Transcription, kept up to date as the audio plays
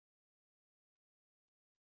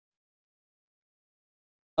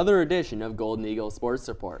other edition of Golden Eagle Sports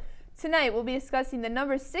Report. Tonight we'll be discussing the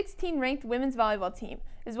number 16 ranked women's volleyball team,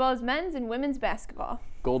 as well as men's and women's basketball.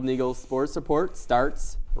 Golden Eagle Sports Report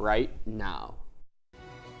starts right now.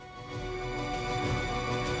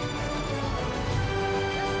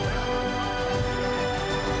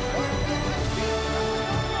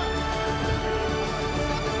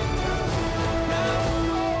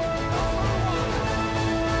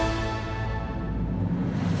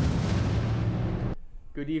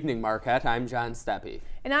 Good evening, Marquette. I'm John Steppe.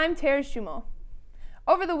 And I'm Tara Schumel.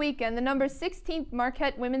 Over the weekend, the number 16th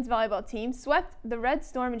Marquette women's volleyball team swept the Red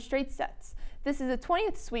Storm in straight sets. This is the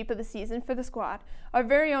 20th sweep of the season for the squad. Our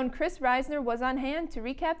very own Chris Reisner was on hand to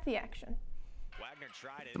recap the action.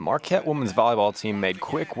 The Marquette women's volleyball team made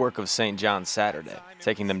quick work of St. John's Saturday,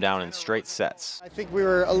 taking them down in straight sets. I think we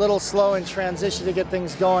were a little slow in transition to get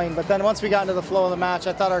things going, but then once we got into the flow of the match,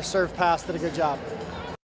 I thought our serve pass did a good job.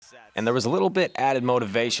 And there was a little bit added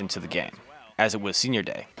motivation to the game, as it was senior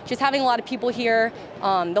day. Just having a lot of people here,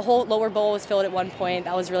 the whole lower bowl was filled at one point.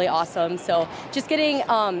 That was really awesome. So just getting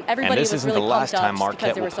everybody and this was isn't really the last pumped time up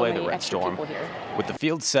Marquette there will were so play the many Red extra Storm. people here. With the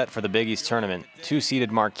field set for the Big East tournament, 2-seeded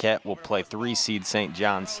Marquette will play 3-seed St.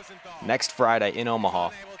 John's next Friday in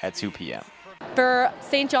Omaha at 2 p.m. For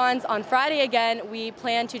St. John's on Friday again, we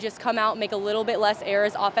plan to just come out and make a little bit less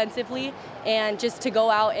errors offensively and just to go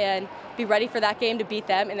out and be ready for that game to beat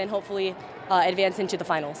them and then hopefully advance into the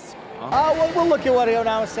finals. We'll look at what they go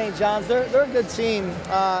down with St. John's. They're a good team.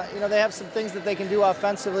 They have some things that they can do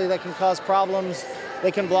offensively that can cause problems.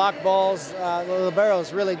 They can block balls. The libero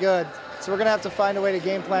is really good. So we're going to have to find a way to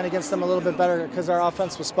game plan against them a little bit better because our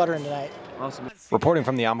offense was sputtering tonight. Awesome. Reporting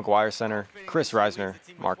from the Al McGuire Center, Chris Reisner,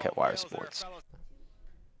 Marquette Wire Sports.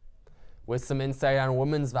 With some insight on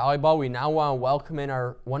women's volleyball, we now want to welcome in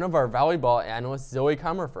one of our volleyball analysts, Zoe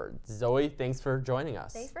Comerford. Zoe, thanks for joining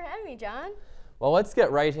us. Thanks for having me, John. Well, let's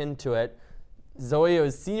get right into it. Zoe, it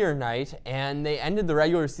was senior night, and they ended the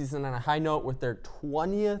regular season on a high note with their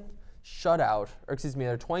 20th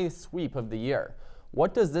their 20th sweep of the year.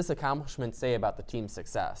 What does this accomplishment say about the team's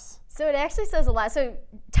success? So it actually says a lot. So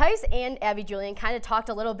Tice and Abby Julian kind of talked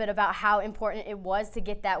a little bit about how important it was to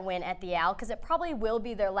get that win at the Al, because it probably will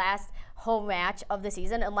be their last home match of the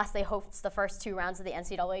season unless they host the first two rounds of the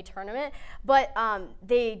NCAA tournament. But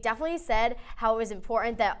they definitely said how it was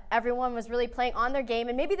important that everyone was really playing on their game,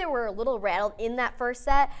 and maybe they were a little rattled in that first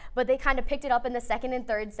set, but they kind of picked it up in the second and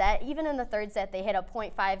third set. Even in the third set, they hit a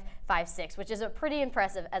 .556, which is a pretty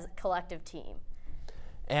impressive as a collective team.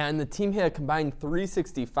 And the team hit a combined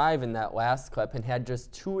 365 in that last clip and had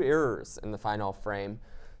just 2 errors in the final frame.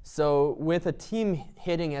 So with a team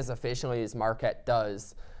hitting as efficiently as Marquette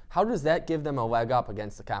does, how does that give them a leg up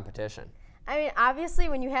against the competition? I mean, obviously,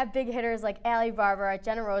 when you have big hitters like Allie Barbara,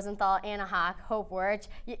 Jenna Rosenthal, Anna Hawk, Hope Wirch,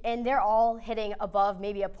 and they're all hitting above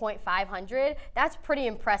maybe a .500, that's pretty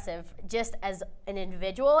impressive just as an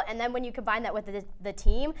individual. And then when you combine that with the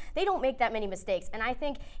team, they don't make that many mistakes. And I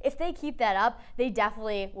think if they keep that up, they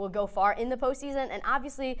definitely will go far in the postseason. And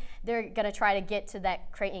obviously, they're going to try to get to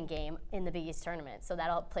that Creighton game in the Big East tournament. So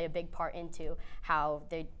that'll play a big part into how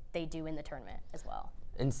they do in the tournament as well.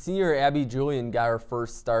 And senior Abby Julian got her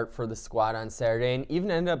first start for the squad on Saturday and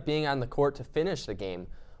even ended up being on the court to finish the game.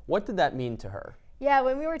 What did that mean to her? Yeah,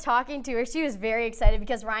 when we were talking to her, she was very excited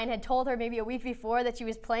because Ryan had told her maybe a week before that she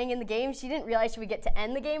was playing in the game. She didn't realize she would get to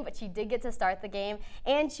end the game, but she did get to start the game,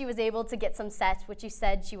 and she was able to get some sets, which she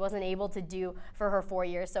said she wasn't able to do for her 4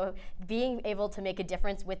 years. So being able to make a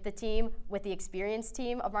difference with the team, with the experienced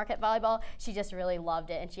team of Marquette Volleyball, she just really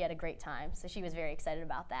loved it, and she had a great time. So she was very excited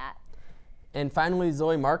about that. And finally,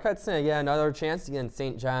 Zoe, Marquette's going to get another chance against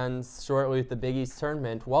St. John's shortly with the Big East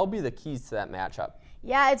tournament. What will be the keys to that matchup?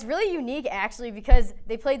 Yeah, it's really unique actually because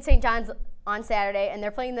they played St. John's on Saturday and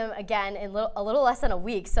they're playing them again in a little less than a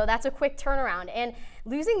week. So that's a quick turnaround. And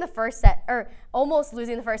losing the first set, or almost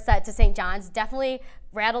losing the first set to St. John's, definitely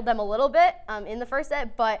rattled them a little bit in the first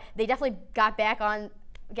set, but they definitely got back on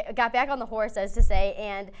the horse, as to say,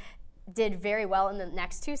 and did very well in the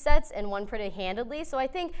next 2 sets and won pretty handedly. So I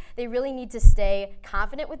think they really need to stay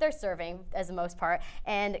confident with their serving as the most part,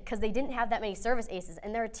 and because they didn't have that many service aces,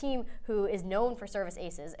 and they're a team who is known for service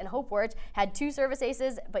aces. And Hope Wirch had 2 service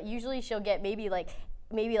aces, but usually she'll get maybe like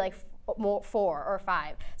 4 or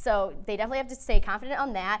 5. So they definitely have to stay confident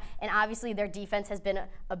on that. And obviously their defense has been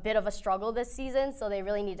a bit of a struggle this season, so they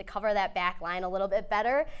really need to cover that back line a little bit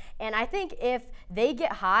better. And I think if they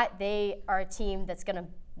get hot, they are a team that's going to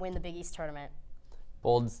win the Big East tournament.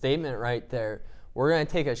 Bold statement right there. We're going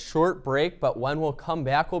to take a short break, but when we'll come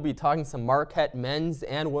back, we'll be talking some Marquette men's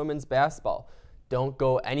and women's basketball. Don't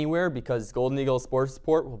go anywhere because Golden Eagle Sports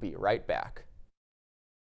Report will be right back.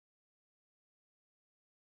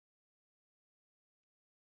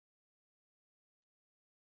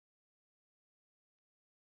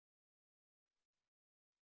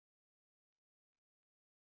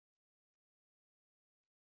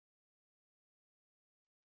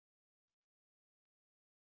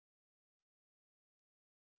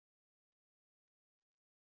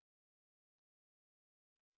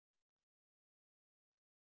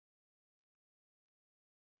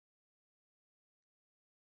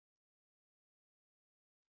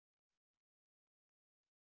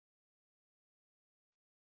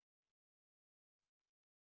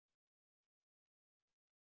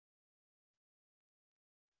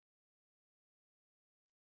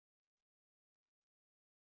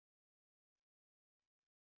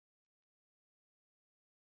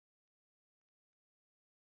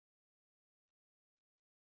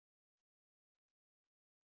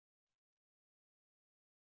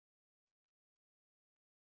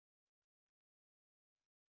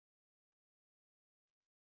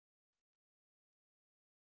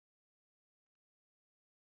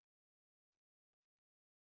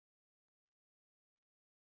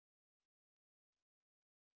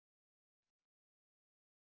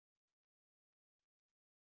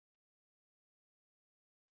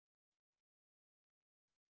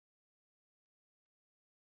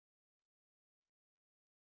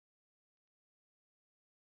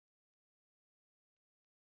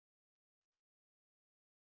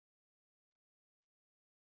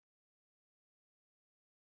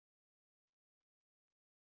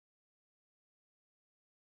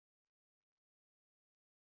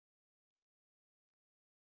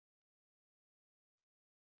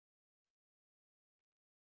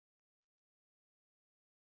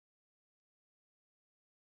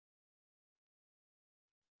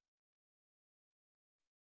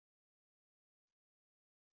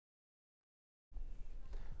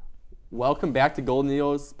 Welcome back to Golden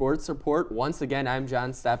Eagles Sports Report. Once again, I'm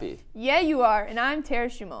John Steppe. Yeah, you are, and I'm Tara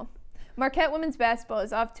Schummel. Marquette women's basketball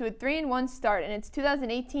is off to a 3-1 start in its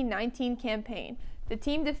 2018-19 campaign. The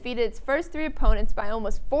team defeated its first 3 opponents by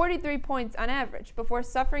almost 43 points on average before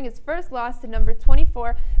suffering its first loss to number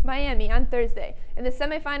 24 Miami on Thursday in the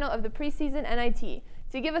semifinal of the preseason NIT.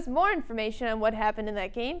 To give us more information on what happened in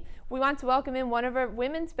that game, we want to welcome in one of our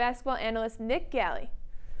women's basketball analysts, Nick Galley.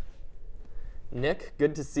 Nick,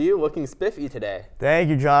 good to see you. Looking spiffy today. Thank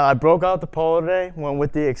you, John. I broke out the polo today, went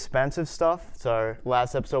with the expensive stuff. It's our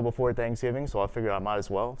last episode before Thanksgiving, so I figured I might as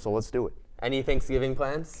well. So let's do it. Any Thanksgiving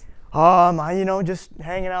plans? Just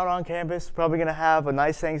hanging out on campus. Probably gonna have a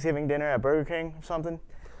nice Thanksgiving dinner at Burger King or something.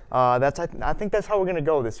 I think that's how we're gonna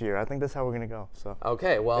go this year. I think that's how we're gonna go. So.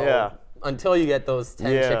 Okay. Well. Yeah. Until you get those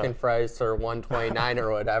 10 chicken fries for $129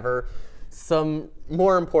 or whatever. Some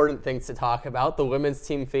more important things to talk about. The women's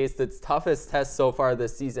team faced its toughest test so far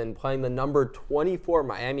this season, playing the number 24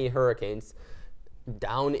 Miami Hurricanes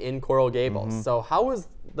down in Coral Gables. So how was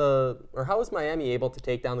Miami able to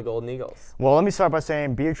take down the Golden Eagles? Well, let me start by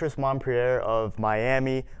saying Beatrice Montpriere of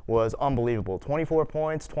Miami was unbelievable. 24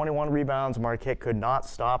 points, 21 rebounds. Marquette could not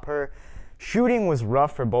stop her. Shooting was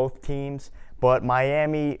rough for both teams, but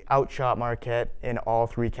Miami outshot Marquette in all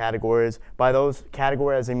 3 categories. By those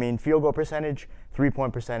categories, I mean field goal percentage,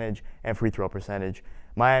 3-point percentage, and free throw percentage.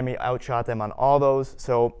 Miami outshot them on all those,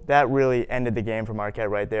 so that really ended the game for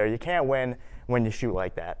Marquette right there. You can't win when you shoot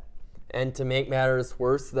like that. And to make matters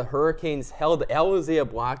worse, the Hurricanes held Alizea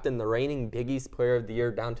Blockton, the reigning Big East Player of the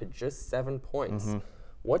Year, down to just 7 points.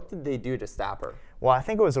 What did they do to stop her? Well, I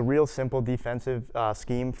think it was a real simple defensive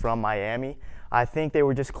scheme from Miami. I think they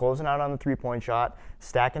were just closing out on the 3-point shot,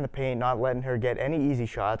 stacking the paint, not letting her get any easy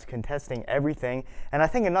shots, contesting everything. And I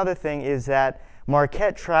think another thing is that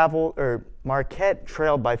Marquette trailed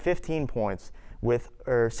by 15 points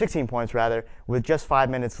or 16 points rather, with just 5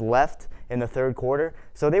 minutes left in the third quarter.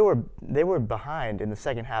 So they were behind in the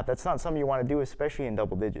second half. That's not something you want to do, especially in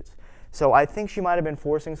double digits. So I think she might have been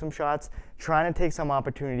forcing some shots, trying to take some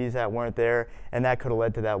opportunities that weren't there, and that could have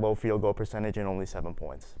led to that low field goal percentage and only 7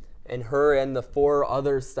 points. And her and the 4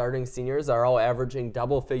 other starting seniors are all averaging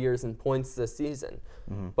double figures in points this season.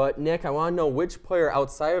 But Nick, I want to know which player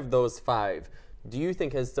outside of those 5 do you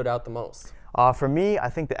think has stood out the most? For me, I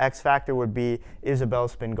think the X factor would be Isabel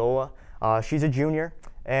Spingola. She's a junior,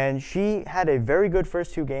 and she had a very good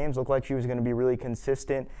first 2 games. Looked like she was going to be really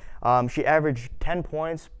consistent. She averaged 10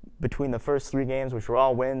 points between the first 3 games, which were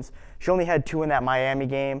all wins. She only had 2 in that Miami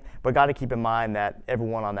game, but got to keep in mind that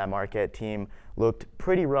everyone on that Marquette team looked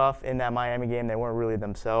pretty rough in that Miami game. They weren't really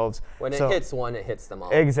themselves. When it hits one, it hits them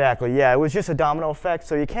all. Exactly, yeah. It was just a domino effect,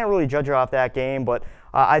 so you can't really judge her off that game, but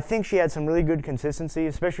I think she had some really good consistency,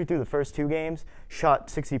 especially through the first 2 games, shot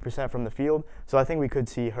 60% from the field, so I think we could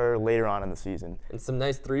see her later on in the season. And some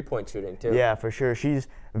nice 3-point shooting, too. Yeah, for sure. She's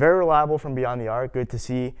very reliable from beyond the arc. Good to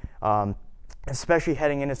see. Especially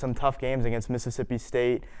heading into some tough games against Mississippi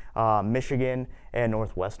State, Michigan, and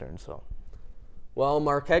Northwestern. So, well,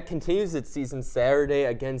 Marquette continues its season Saturday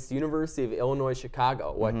against University of Illinois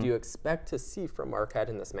Chicago. What do you expect to see from Marquette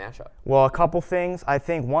in this matchup? Well, a couple things. I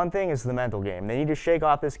think one thing is the mental game. They need to shake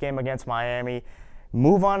off this game against Miami,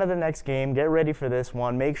 move on to the next game, get ready for this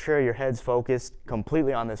one, make sure your head's focused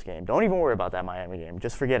completely on this game. Don't even worry about that Miami game.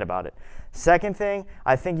 Just forget about it. Second thing,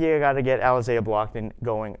 I think you got to get Alizea Blockton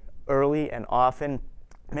going early and often.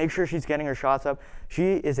 Make sure she's getting her shots up.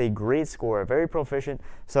 She is a great scorer, very proficient.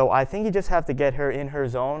 So I think you just have to get her in her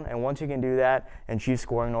zone, and once you can do that and she's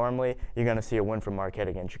scoring normally, you're going to see a win from Marquette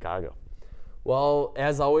against Chicago. Well,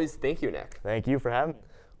 as always, thank you, Nick. Thank you for having me.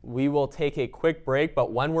 We will take a quick break,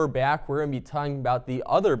 but when we're back, we're going to be talking about the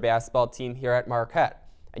other basketball team here at Marquette.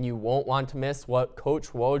 And you won't want to miss what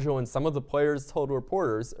Coach Wojo and some of the players told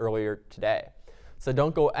reporters earlier today. So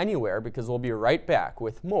don't go anywhere, because we'll be right back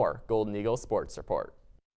with more Golden Eagle Sports Report.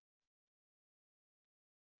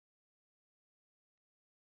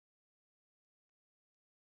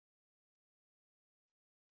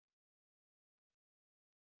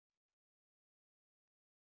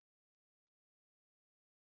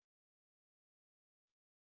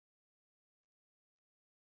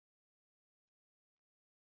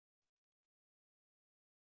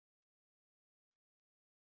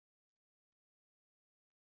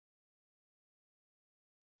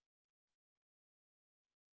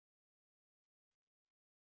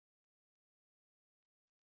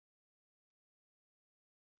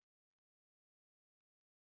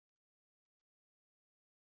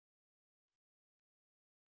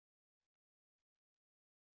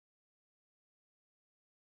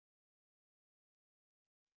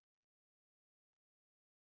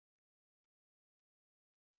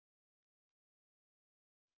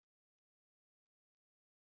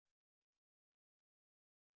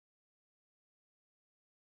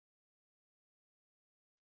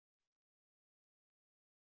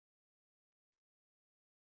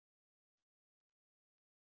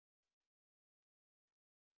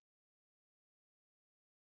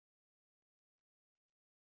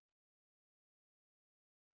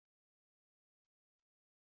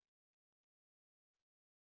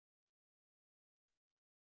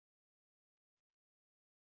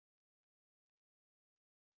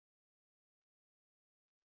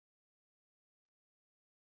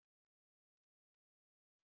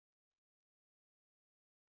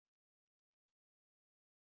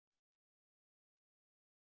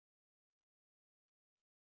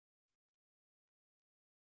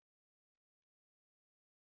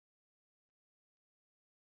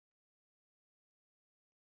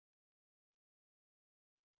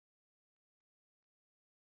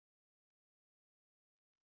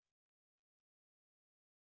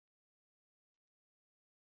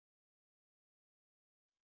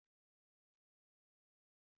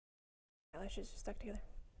 Eyelashes are stuck together.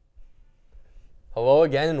 Hello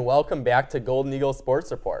again and welcome back to Golden Eagle Sports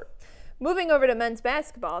Report. Moving over to men's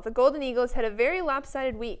basketball, the Golden Eagles had a very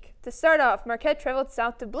lopsided week. To start off, Marquette traveled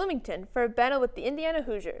south to Bloomington for a battle with the Indiana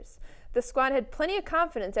Hoosiers. The squad had plenty of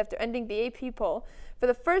confidence after ending the AP poll for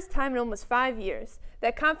the first time in almost 5 years.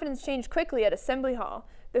 That confidence changed quickly at Assembly Hall.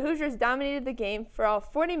 The Hoosiers dominated the game for all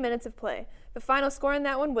 40 minutes of play. The final score in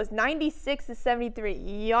that one was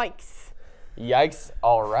 96-73. Yikes. Yikes,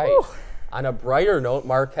 all right. Whew. On a brighter note,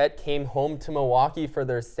 Marquette came home to Milwaukee for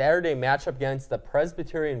their Saturday matchup against the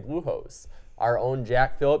Presbyterian Blue Hose. Our own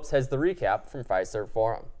Jack Phillips has the recap from Fiserv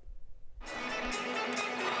Forum.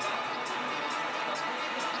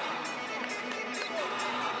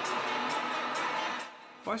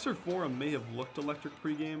 Fiserv Forum may have looked electric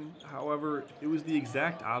pregame, however, it was the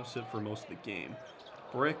exact opposite for most of the game.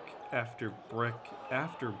 Brick after brick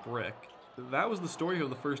after brick. That was the story of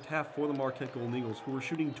the first half for the Marquette Golden Eagles, who were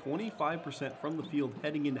shooting 25% from the field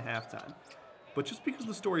heading into halftime. But just because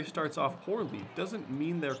the story starts off poorly doesn't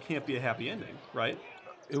mean there can't be a happy ending, right?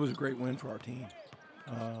 It was a great win for our team.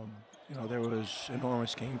 There was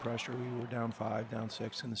enormous game pressure. We were down 5, down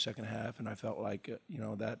 6 in the second half, and I felt like,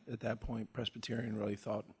 that at that point, Presbyterian really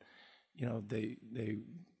thought, they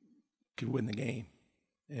could win the game.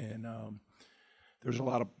 And there was a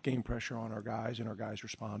lot of game pressure on our guys, and our guys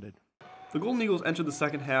responded. The Golden Eagles entered the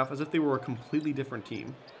second half as if they were a completely different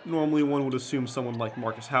team. Normally, one would assume someone like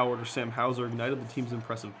Marcus Howard or Sam Hauser ignited the team's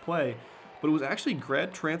impressive play, but it was actually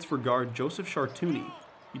grad transfer guard Joseph Chartouni.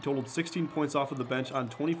 He totaled 16 points off of the bench on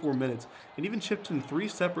 24 minutes and even chipped in 3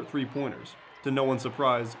 separate three-pointers. To no one's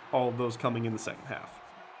surprise, all of those coming in the second half.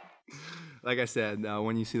 Like I said,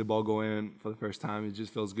 when you see the ball go in for the first time, it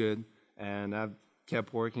just feels good. And I've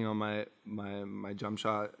kept working on my jump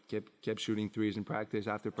shot, kept shooting threes in practice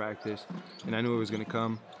after practice, and I knew it was going to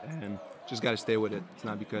come, and just got to stay with it. It's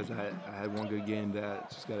not because I had one good game that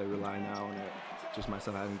just got to rely now on it. Just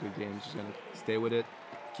myself having good games, just going to stay with it,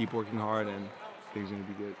 keep working hard, and things are going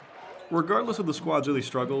to be good. Regardless of the squad's early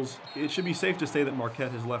struggles, it should be safe to say that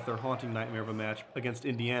Marquette has left their haunting nightmare of a match against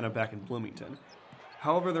Indiana back in Bloomington.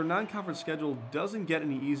 However, their non-conference schedule doesn't get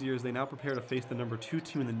any easier as they now prepare to face the number 2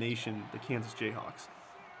 team in the nation, the Kansas Jayhawks.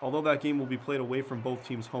 Although that game will be played away from both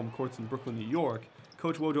teams' home courts in Brooklyn, New York,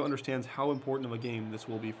 Coach Wojo understands how important of a game this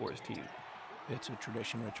will be for his team. It's a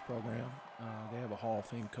tradition-rich program. They have a Hall of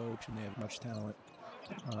Fame coach, and they have much talent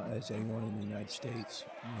as anyone in the United States.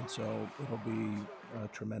 And so it'll be a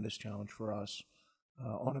tremendous challenge for us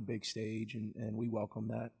on a big stage, and we welcome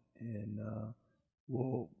that. And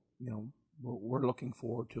we're looking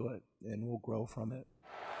forward to it, and we'll grow from it.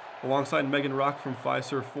 Alongside Megan Rock from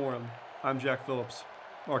Fiserv Forum, I'm Jack Phillips,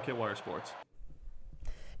 Marquette Wire Sports.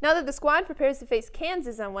 Now that the squad prepares to face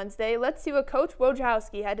Kansas on Wednesday, let's see what Coach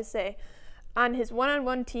Wojciechowski had to say on his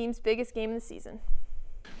one-on-one team's biggest game of the season.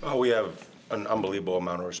 Well, we have an unbelievable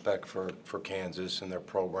amount of respect for Kansas and their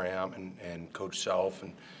program and Coach Self,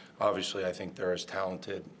 and obviously I think they're as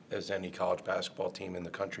talented as any college basketball team in the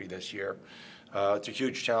country this year. It's a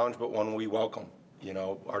huge challenge, but one we welcome.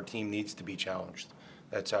 Our team needs to be challenged.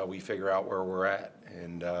 That's how we figure out where we're at,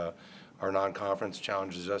 and our non-conference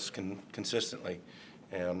challenges us consistently,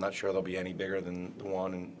 and I'm not sure they'll be any bigger than the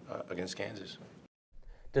one against Kansas.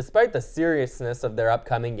 Despite the seriousness of their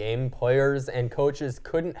upcoming game, players and coaches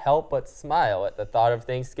couldn't help but smile at the thought of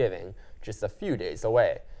Thanksgiving just a few days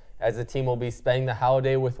away. As the team will be spending the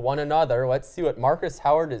holiday with one another, let's see what Marcus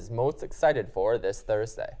Howard is most excited for this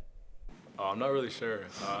Thursday. I'm not really sure.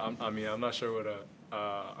 I'm not sure what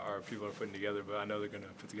our people are putting together, but I know they're going to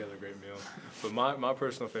put together a great meal. But my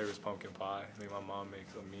personal favorite is pumpkin pie. I think my mom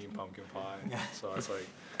makes a mean pumpkin pie, so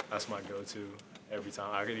that's my go-to every time.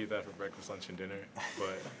 I could eat that for breakfast, lunch, and dinner,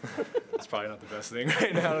 but it's probably not the best thing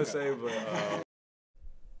right now to say. But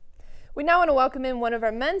we now want to welcome in one of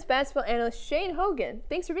our men's basketball analysts, Shane Hogan.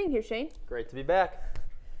 Thanks for being here, Shane. Great to be back.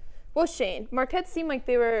 Well, Shane, Marquette seemed like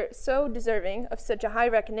they were so deserving of such a high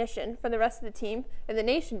recognition from the rest of the team and the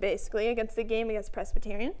nation, basically, against the game against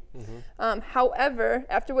Presbyterian. Mm-hmm. However,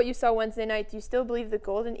 after what you saw Wednesday night, do you still believe the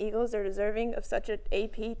Golden Eagles are deserving of such an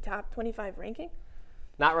AP top 25 ranking?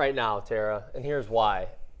 Not right now, Tara, and here's why.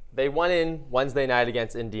 They went in Wednesday night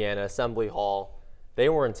against Indiana, Assembly Hall. They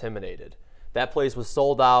were intimidated. That place was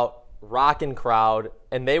sold out, rocking crowd,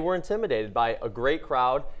 and they were intimidated by a great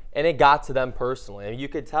crowd. And it got to them personally. And you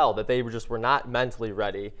could tell that they were not mentally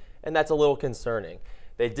ready, and that's a little concerning.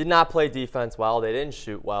 They did not play defense well. They didn't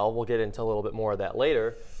shoot well. We'll get into a little bit more of that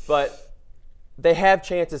later. But they have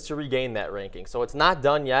chances to regain that ranking. So it's not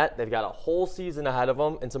done yet. They've got a whole season ahead of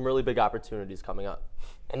them and some really big opportunities coming up.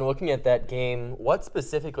 And looking at that game, what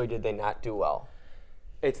specifically did they not do well?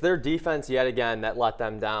 It's their defense yet again that let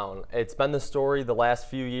them down. It's been the story the last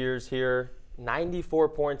few years here. 94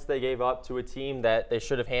 points they gave up to a team that they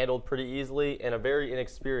should have handled pretty easily, and a very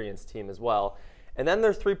inexperienced team as well. And then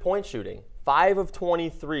their three-point shooting. 5 of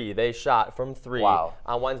 23 they shot from 3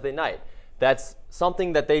 on Wednesday night. That's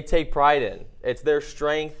something that they take pride in. It's their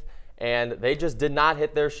strength, and they just did not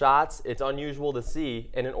hit their shots. It's unusual to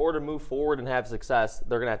see, and in order to move forward and have success,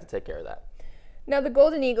 they're going to have to take care of that. Now, the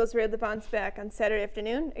Golden Eagles were able to bounce back on Saturday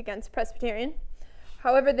afternoon against Presbyterian.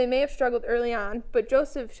 However, they may have struggled early on, but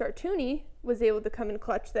Joseph Chartouni was able to come in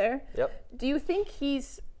clutch there. Yep. Do you think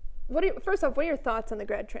first off, what are your thoughts on the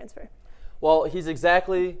grad transfer? Well,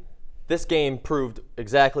 this game proved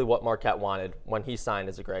exactly what Marquette wanted when he signed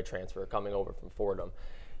as a grad transfer coming over from Fordham.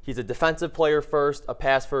 He's a defensive player first, a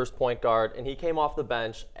pass-first point guard, and he came off the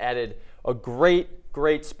bench, added a great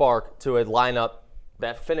spark to a lineup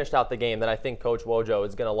that finished out the game that I think Coach Wojo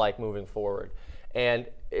is going to like moving forward. And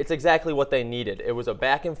it's exactly what they needed. It was a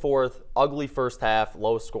back-and-forth, ugly first half,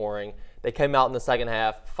 low scoring. They came out in the second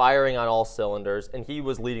half, firing on all cylinders, and he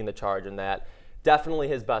was leading the charge in that. Definitely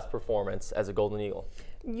his best performance as a Golden Eagle.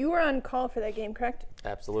 You were on call for that game, correct?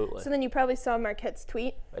 Absolutely. So then you probably saw Marquette's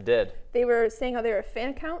tweet. I did. They were saying how they were a fan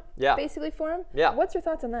account, basically, for him. Yeah. What's your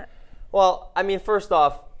thoughts on that? Well, I mean, first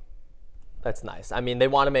off, that's nice. I mean, they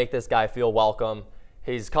want to make this guy feel welcome.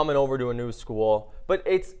 He's coming over to a new school, but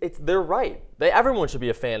they're right. Everyone should be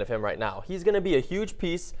a fan of him right now. He's going to be a huge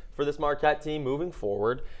piece for this Marquette team moving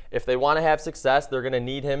forward. If they want to have success, they're going to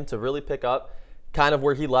need him to really pick up kind of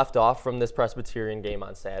where he left off from this Presbyterian game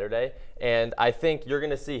on Saturday. And I think you're going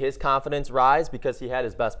to see his confidence rise because he had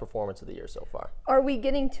his best performance of the year so far. Are we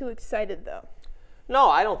getting too excited, though? No,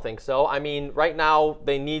 I don't think so. I mean, right now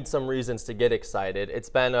they need some reasons to get excited. It's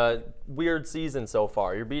been a weird season so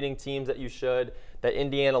far. You're beating teams that you should. That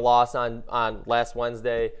Indiana loss on last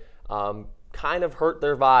Wednesday kind of hurt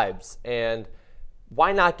their vibes. And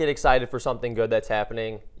why not get excited for something good that's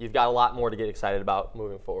happening? You've got a lot more to get excited about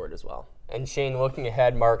moving forward as well. And Shane, looking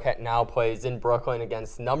ahead, Marquette now plays in Brooklyn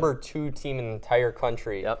against number 2 team in the entire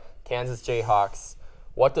country, Kansas Jayhawks.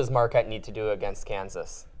 What does Marquette need to do against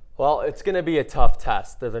Kansas? Well, it's going to be a tough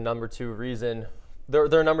test. They're the number 2 reason. They're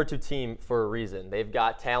a number 2 team for a reason. They've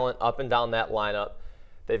got talent up and down that lineup.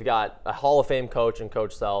 They've got a Hall of Fame coach and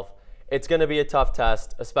Coach Self. It's going to be a tough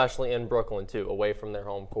test, especially in Brooklyn too, away from their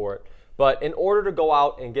home court. But in order to go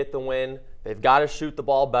out and get the win, they've got to shoot the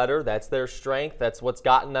ball better. That's their strength. That's what's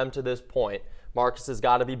gotten them to this point. Marcus has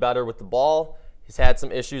got to be better with the ball. He's had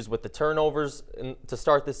some issues with the turnovers to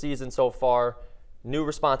start the season so far. New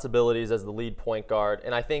responsibilities as the lead point guard.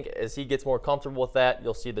 And I think as he gets more comfortable with that,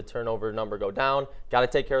 you'll see the turnover number go down. Got to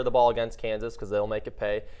take care of the ball against Kansas because they'll make it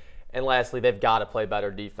pay. And lastly, they've got to play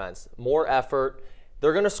better defense. More effort.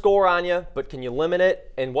 They're going to score on you, but can you limit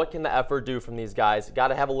it? And what can the effort do from these guys? Got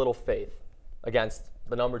to have a little faith against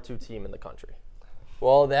the number 2 team in the country.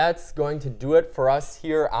 Well, that's going to do it for us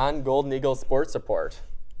here on Golden Eagle Sports Report.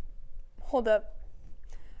 Hold up.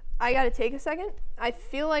 I got to take a second. I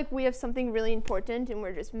feel like we have something really important and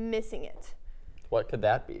we're just missing it. What could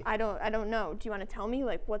that be? I don't know. Do you want to tell me?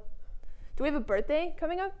 Like, what? Do we have a birthday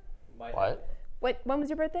coming up? What? When was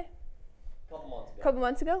your birthday? Couple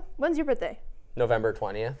months ago. When's your birthday? November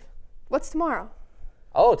 20th. What's tomorrow?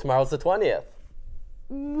 Oh, tomorrow's the 20th.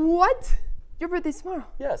 What? Your birthday's tomorrow?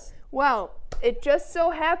 Yes. Well, it just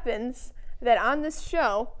so happens that on this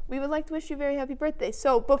show, we would like to wish you a very happy birthday.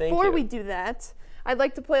 So before we do that, I'd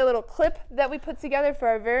like to play a little clip that we put together for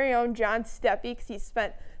our very own John Steppe, because he's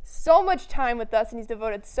spent so much time with us and he's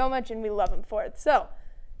devoted so much, and we love him for it. So,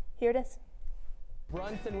 here it is.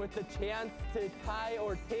 Brunson with the chance to tie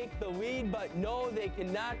or take the lead, but no, they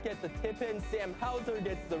cannot get the tip in. Sam Hauser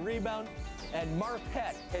gets the rebound, and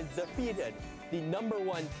Marquette has defeated the number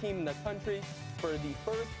 1 team in the country for the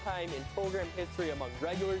first time in program history among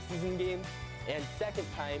regular season games, and second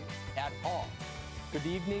time at all. Good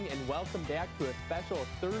evening and welcome back to a special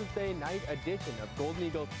Thursday night edition of Golden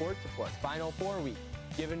Eagle Sports Report. Final 4 week.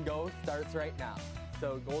 Give and go starts right now.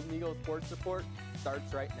 So Golden Eagle Sports Report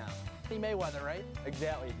starts right now. Mayweather, right?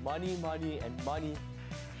 Exactly. Money, money, and money.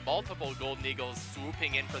 Multiple Golden Eagles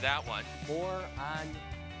swooping in for that one. More on,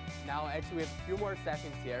 now actually we have a few more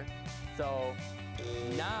seconds here. So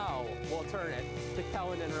now we'll turn it to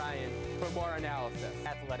Kellen and Ryan for more analysis.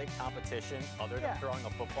 Athletic competition other than throwing a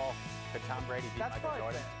football. Could Tom Brady beat Michael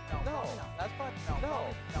Jordan? No, that's fine.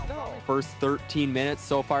 No. First 13 minutes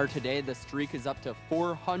so far today, the streak is up to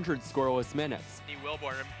 400 scoreless minutes.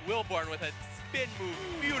 Wilborn with a spin move,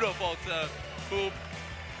 beautiful to hoop.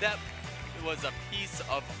 That was a piece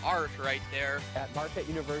of art right there. At Marquette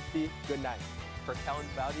University, good night. For Kellen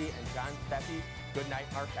Bowdy and John Steppe, good night,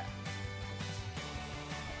 Marquette.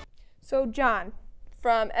 So, John,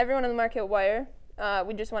 from everyone on the Marquette Wire,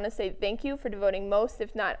 we just want to say thank you for devoting most,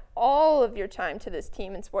 if not all, of your time to this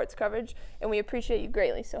team and sports coverage, and we appreciate you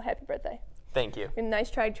greatly. So, happy birthday. Thank you. And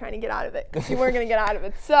nice try trying to get out of it, because you weren't going to get out of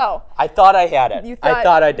it. So I thought I had it. I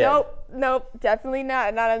thought I did. Nope, definitely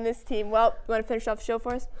not. Not on this team. Well, you want to finish off the show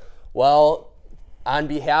for us? Well, on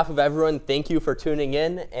behalf of everyone, thank you for tuning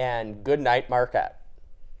in, and good night, Marquette.